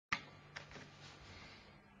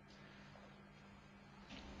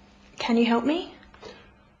Can you help me?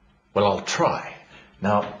 Well, I'll try.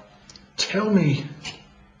 Now, tell me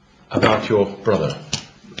about your brother,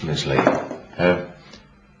 Miss Lee. How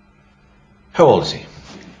old is he?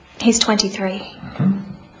 He's 23. Well,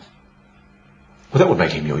 that would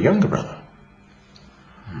make him your younger brother.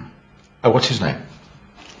 What's his name?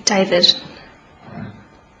 David.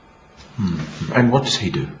 And what does he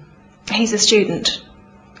do? He's a student.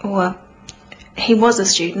 Or, he was a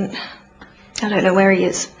student. I don't know where he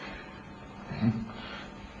is.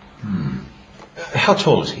 How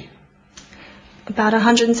tall is he? About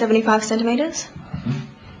 175 centimetres.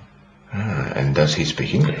 And does he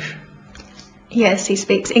speak English? Yes, he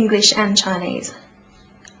speaks English and Chinese.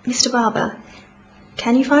 Mr. Barber,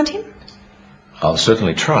 can you find him? I'll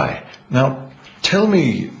certainly try. Now, tell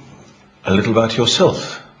me a little about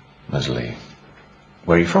yourself, Ms. Lee.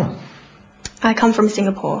 Where are you from? I come from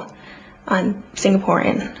Singapore. I'm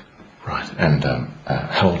Singaporean. Right. And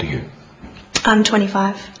how old are you? I'm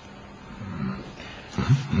 25.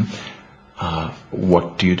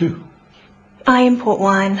 What do you do? I import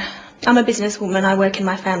wine. I'm a businesswoman. I work in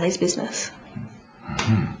my family's business.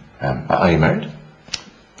 Are you married?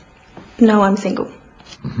 No, I'm single.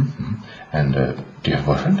 And do you have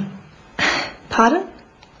a boyfriend? Pardon?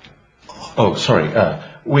 Oh, sorry.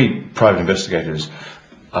 We private investigators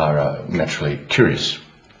are a naturally curious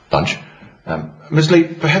bunch. Ms. Lee,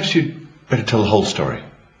 perhaps you'd better tell the whole story.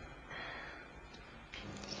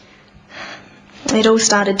 It all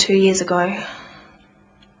started 2 years ago.